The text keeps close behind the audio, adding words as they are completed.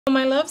Hello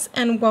my loves,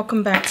 and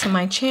welcome back to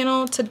my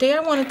channel. Today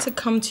I wanted to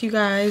come to you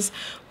guys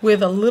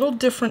with a little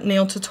different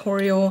nail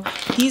tutorial.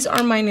 These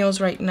are my nails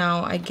right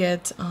now. I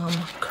get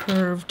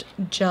curved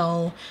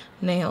gel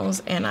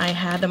nails and I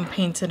had them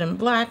painted in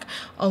black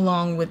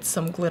along with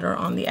some glitter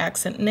on the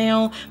accent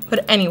nail.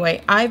 But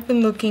anyway, I've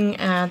been looking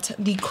at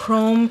the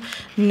chrome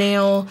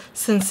nail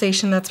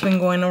sensation that's been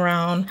going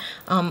around.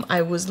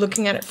 I was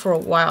looking at it for a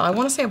while. I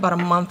want to say about a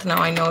month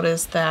now. I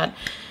noticed that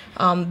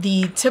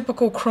the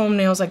typical chrome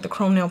nails, like the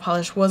chrome nail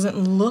polish, wasn't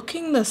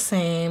looking the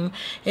same.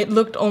 It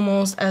looked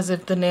almost as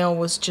if the nail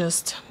was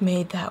just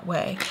made that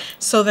way.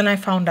 So then I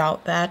found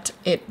out that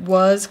it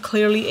was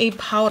clearly a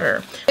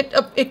powder.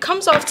 It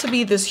comes off to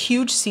be this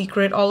huge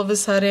secret all of a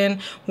sudden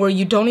where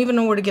you don't even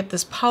know where to get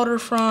this powder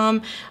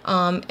from.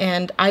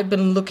 And I've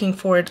been looking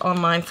for it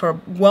online for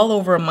well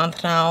over a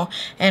month now.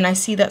 And I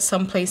see that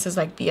some places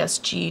like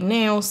BSG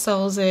Nail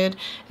sells it.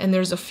 And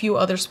there's a few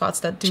other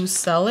spots that do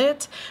sell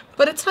it.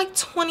 But it's like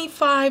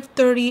 $25,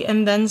 $30,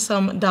 and then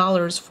some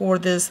dollars for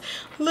this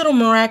little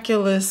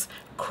miraculous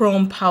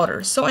chrome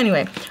powder. So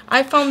anyway,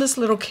 I found this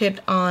little kit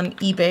on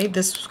eBay.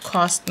 This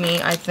cost me,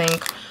 I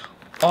think,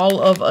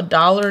 all of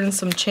 $1 and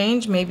some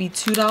change, maybe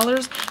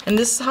 $2. And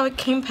this is how it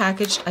came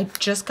packaged. I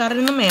just got it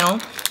in the mail.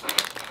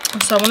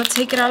 So I want to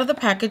take it out of the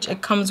package.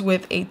 It comes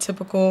with a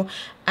typical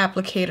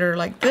applicator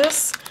like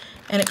this.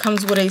 And it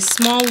comes with a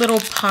small little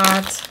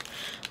pot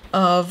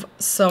of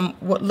some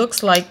what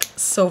looks like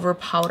silver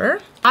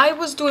powder. I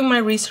was doing my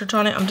research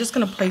on it. I'm just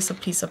going to place a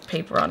piece of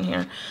paper on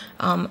here.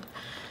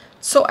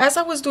 So as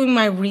I was doing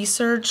my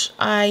research,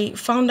 I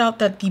found out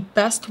that the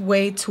best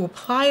way to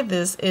apply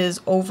this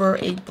is over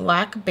a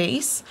black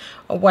base,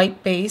 a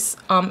white base.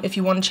 If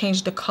you want to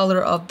change the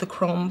color of the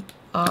chrome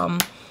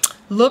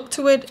look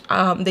to it,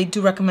 they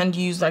do recommend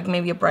you use like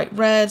maybe a bright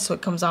red so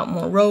it comes out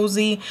more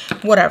rosy,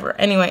 whatever.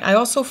 Anyway, I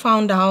also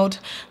found out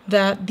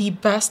that the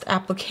best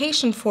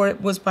application for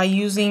it was by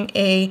using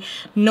a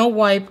no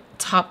wipe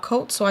top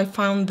coat. So I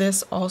found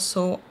this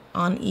also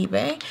on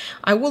eBay.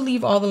 I will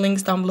leave all the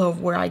links down below of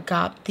where I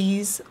got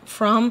these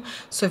from,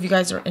 so if you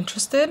guys are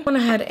interested. I went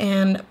ahead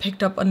and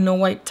picked up a no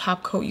wipe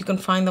top coat. You can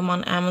find them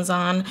on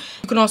Amazon.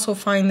 You can also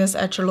find this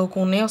at your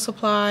local nail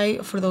supply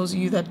for those of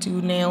you that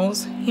do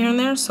nails here and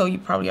there, so you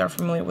probably are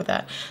familiar with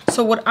that.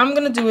 So what I'm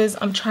gonna do is,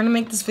 I'm trying to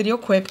make this video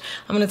quick.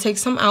 I'm gonna take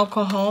some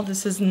alcohol.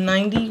 This is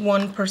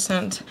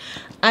 91%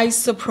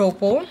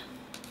 isopropyl.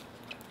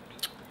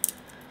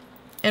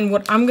 And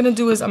what I'm going to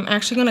do is I'm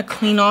actually going to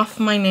clean off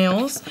my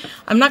nails.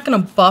 I'm not going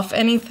to buff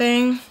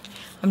anything.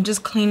 I'm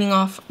just cleaning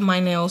off my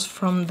nails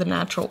from the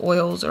natural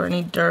oils or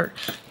any dirt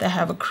that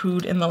have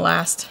accrued in the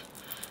last,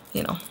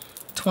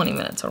 20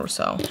 minutes or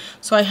so.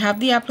 So I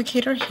have the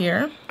applicator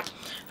here.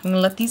 I'm going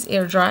to let these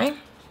air dry.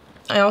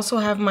 I also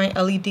have my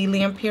LED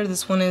lamp here.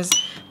 This one is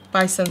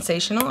by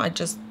Sensationail. I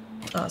just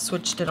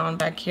switched it on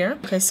back here.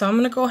 Okay, so I'm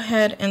going to go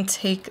ahead and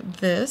take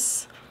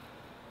this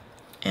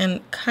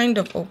and kind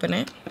of open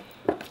it.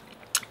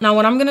 Now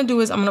what I'm going to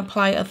do is I'm going to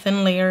apply a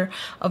thin layer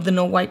of the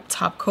no wipe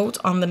top coat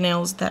on the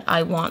nails that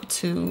I want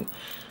to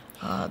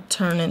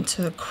turn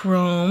into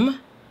chrome.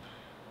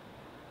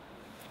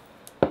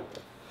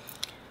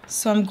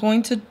 So I'm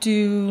going to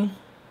do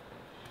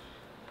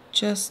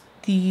just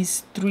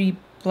these 3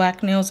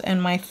 black nails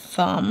and my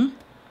thumb.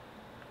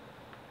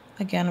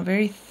 Again, a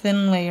very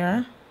thin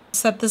layer.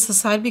 Set this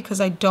aside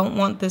because I don't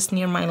want this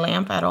near my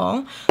lamp at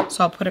all,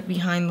 so I'll put it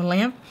behind the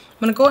lamp. I'm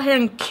going to go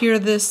ahead and cure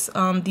this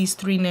these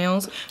 3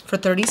 nails for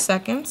 30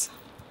 seconds.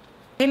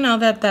 Okay, now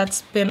that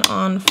that's been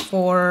on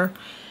for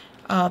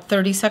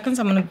 30 seconds,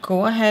 I'm going to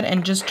go ahead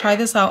and just try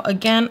this out.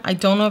 Again, I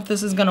don't know if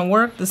this is going to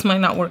work. This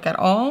might not work at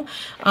all.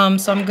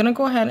 So I'm going to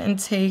go ahead and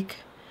take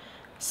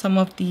some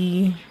of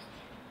the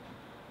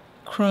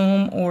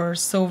chrome or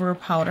silver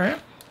powder.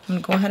 I'm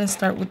going to go ahead and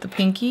start with the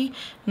pinky.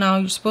 Now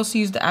you're supposed to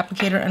use the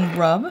applicator and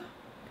rub.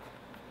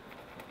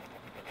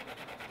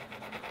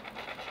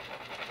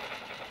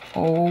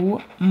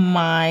 Oh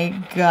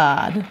my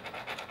God.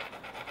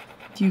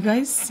 Do you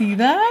guys see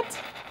that?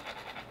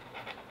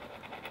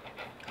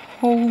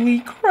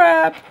 Holy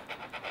crap.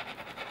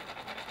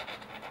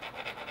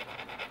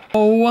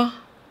 Oh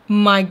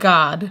my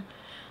God.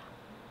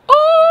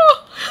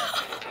 Oh!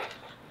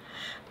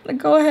 I'm going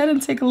to go ahead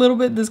and take a little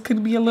bit. This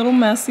could be a little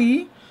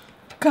messy.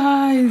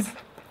 Guys,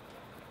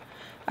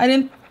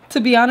 to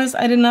be honest,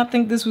 I did not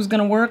think this was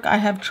gonna work. I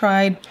have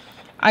tried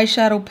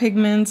eyeshadow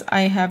pigments.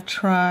 I have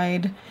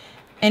tried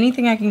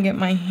anything I can get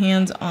my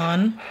hands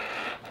on.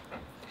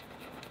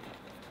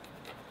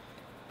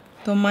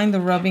 Don't mind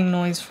the rubbing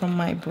noise from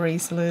my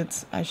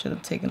bracelets. I should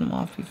have taken them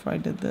off before I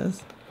did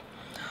this.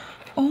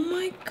 Oh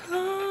my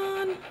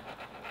God.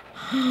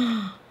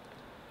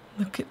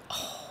 Look at,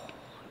 oh,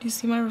 do you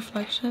see my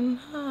reflection?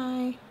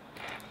 Hi.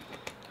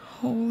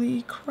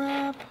 Holy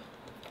crap.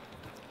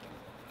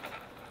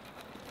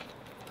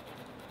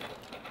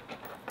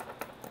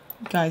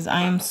 Guys,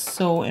 I am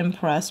so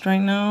impressed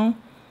right now.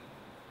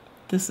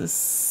 This is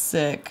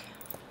sick.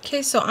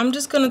 Okay, so I'm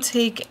just gonna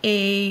take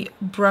a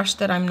brush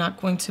that I'm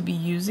not going to be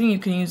using. You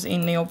can use a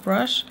nail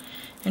brush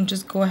and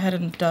just go ahead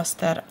and dust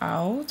that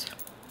out.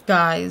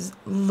 Guys,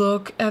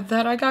 look at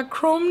that. I got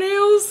chrome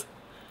nails.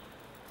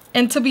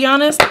 And to be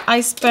honest,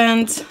 I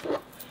spent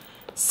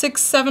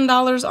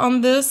 $6-7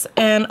 on this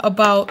and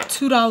about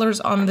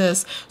 $2 on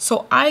this.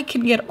 So I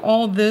can get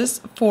all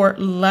this for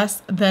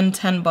less than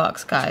 10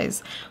 bucks,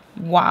 guys.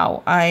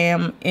 Wow, I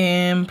am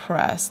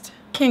impressed.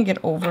 Can't get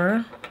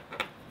over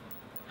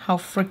how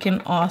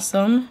freaking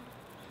awesome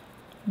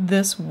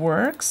this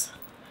works.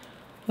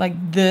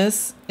 Like,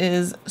 this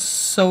is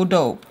so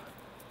dope.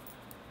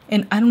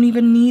 And I don't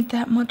even need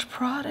that much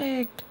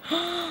product.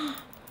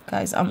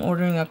 Guys, I'm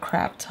ordering a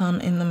crap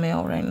ton in the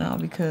mail right now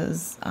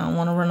because I don't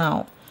want to run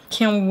out.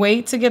 Can't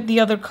wait to get the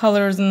other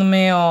colors in the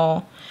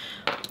mail.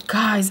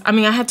 Guys, I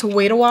mean, I had to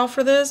wait a while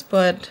for this,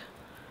 but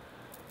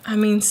I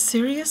mean,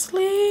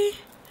 seriously?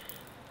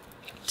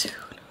 Dude,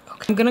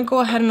 okay. I'm gonna go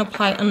ahead and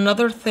apply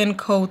another thin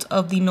coat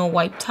of the no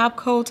wipe top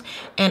coat,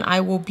 and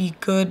I will be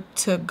good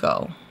to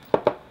go.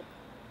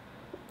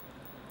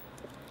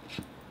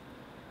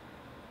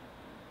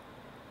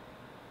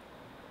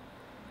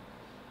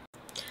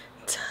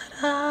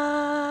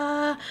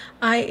 Ta-da!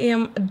 I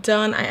am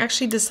done. I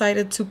actually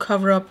decided to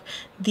cover up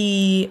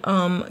the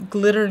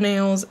glitter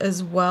nails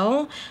as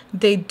well.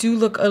 They do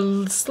look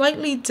a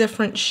slightly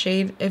different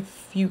shade. I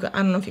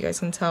don't know if you guys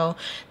can tell.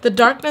 The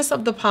darkness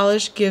of the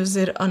polish gives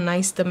it a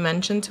nice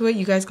dimension to it.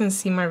 You guys can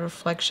see my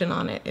reflection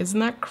on it. Isn't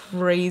that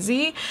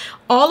crazy?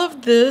 All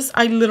of this,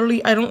 I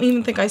don't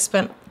even think I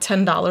spent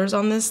 $10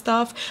 on this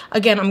stuff.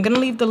 Again, I'm gonna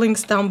leave the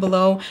links down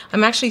below.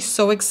 I'm actually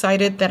so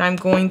excited that I'm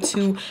going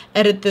to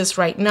edit this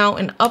right now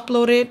and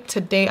upload it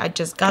today. I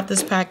just got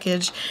this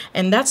package,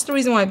 and that's the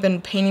reason why I've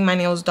been painting my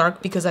nails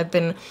dark, because I've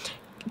been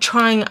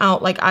trying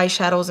out like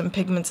eyeshadows and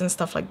pigments and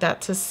stuff like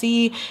that to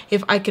see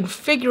if I can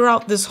figure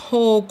out this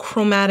whole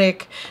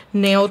chromatic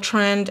nail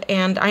trend.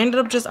 And I ended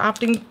up just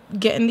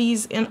getting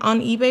these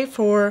on eBay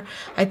for,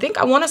 I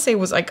want to say it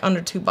was like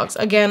under $2.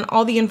 Again,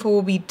 all the info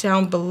will be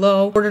down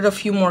below. Ordered a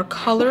few more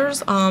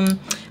colors,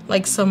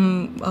 like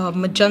some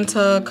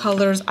magenta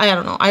colors. I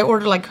don't know. I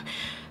ordered like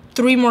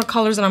 3 more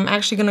colors, and I'm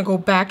actually gonna go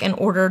back and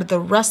order the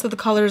rest of the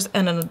colors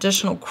and an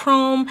additional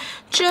chrome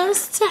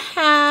just to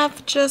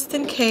have, just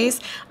in case.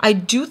 I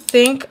do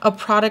think a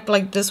product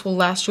like this will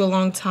last you a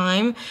long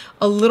time.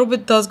 A little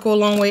bit does go a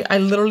long way. I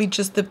literally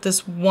just dipped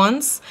this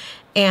once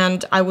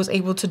and I was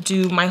able to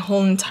do my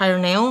whole entire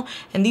nail,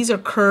 and these are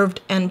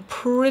curved and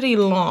pretty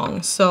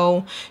long,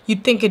 so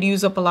you'd think it'd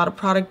use up a lot of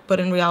product,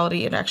 but in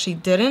reality it actually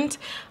didn't.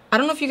 I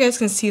don't know if you guys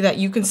can see that.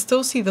 You can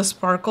still see the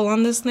sparkle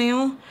on this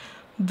nail.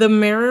 The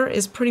mirror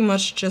is pretty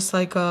much just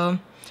like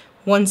a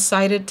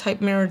one-sided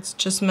type mirror. It's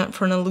just meant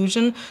for an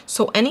illusion.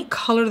 So any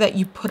color that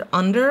you put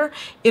under,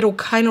 it'll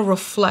kind of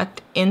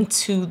reflect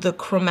into the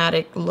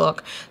chromatic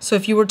look. So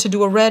if you were to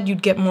do a red,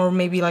 you'd get more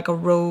maybe like a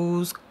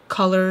rose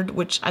colored,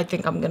 which I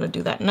think I'm gonna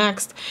do that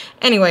next.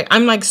 Anyway,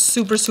 I'm like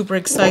super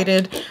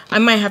excited. I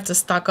might have to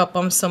stock up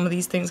on some of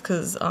these things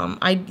because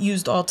I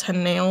used all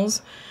 10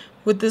 nails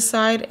with this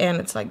side and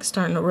it's like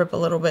starting to rip a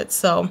little bit.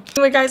 So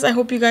anyway, guys, I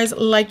hope you guys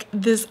like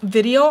this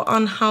video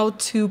on how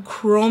to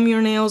chrome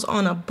your nails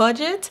on a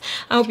budget.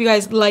 I hope you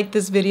guys like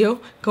this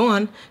video. Go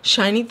on,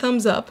 shiny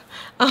thumbs up,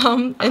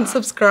 and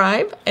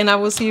subscribe, and I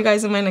will see you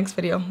guys in my next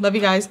video. Love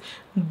you guys.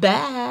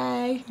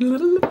 Bye.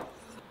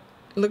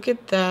 Look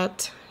at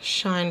that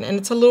shine, and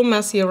it's a little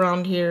messy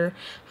around here.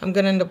 I'm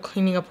gonna end up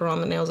cleaning up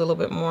around the nails a little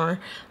bit more,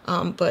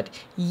 but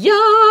yes,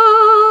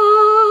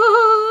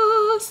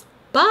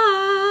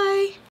 bye.